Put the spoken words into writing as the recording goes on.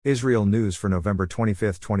Israel News for November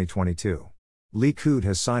 25, 2022. Likud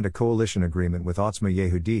has signed a coalition agreement with Otzma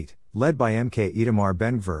Yehudit, led by MK Itamar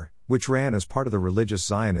Ben-Gvir, which ran as part of the religious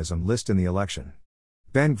Zionism list in the election.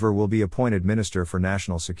 Ben-Gvir will be appointed Minister for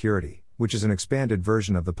National Security, which is an expanded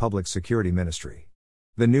version of the Public Security Ministry.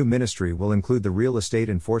 The new ministry will include the Real Estate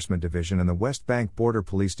Enforcement Division and the West Bank Border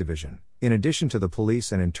Police Division, in addition to the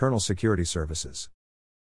police and internal security services.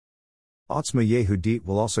 Otzma Yehudit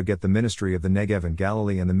will also get the Ministry of the Negev and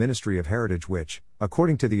Galilee and the Ministry of Heritage, which,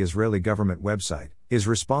 according to the Israeli government website, is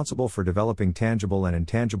responsible for developing tangible and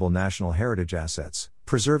intangible national heritage assets,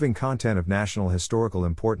 preserving content of national historical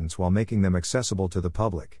importance while making them accessible to the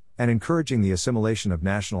public, and encouraging the assimilation of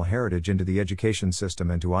national heritage into the education system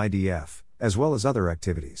and to IDF, as well as other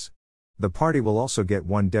activities. The party will also get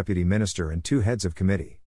one deputy minister and two heads of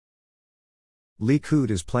committee. Likud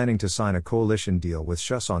is planning to sign a coalition deal with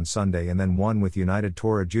Shas on Sunday and then one with United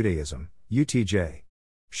Torah Judaism, UTJ.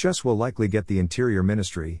 Shas will likely get the Interior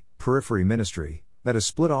Ministry, Periphery Ministry, that is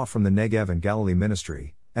split off from the Negev and Galilee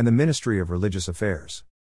Ministry, and the Ministry of Religious Affairs.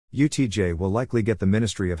 UTJ will likely get the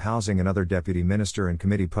Ministry of Housing and other deputy minister and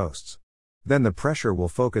committee posts. Then the pressure will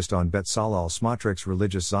focus on Betzalel Smotrich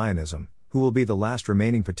Religious Zionism, who will be the last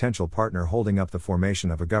remaining potential partner holding up the formation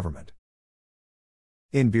of a government.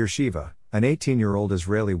 In Beersheva, an 18-year-old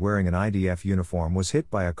Israeli wearing an IDF uniform was hit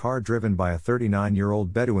by a car driven by a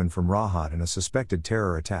 39-year-old Bedouin from Rahat in a suspected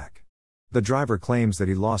terror attack. The driver claims that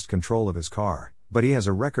he lost control of his car, but he has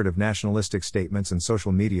a record of nationalistic statements and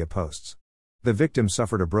social media posts. The victim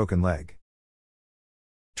suffered a broken leg.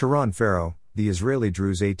 Taran Pharaoh, the Israeli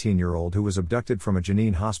Druze 18-year-old who was abducted from a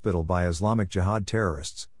Jenin hospital by Islamic Jihad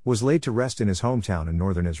terrorists, was laid to rest in his hometown in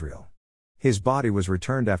northern Israel. His body was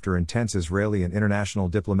returned after intense Israeli and international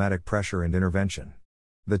diplomatic pressure and intervention.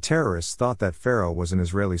 The terrorists thought that Pharaoh was an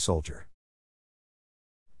Israeli soldier.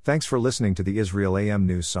 Thanks for listening to the Israel AM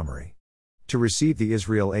News Summary. To receive the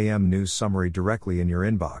Israel AM News Summary directly in your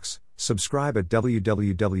inbox, subscribe at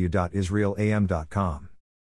www.israelam.com.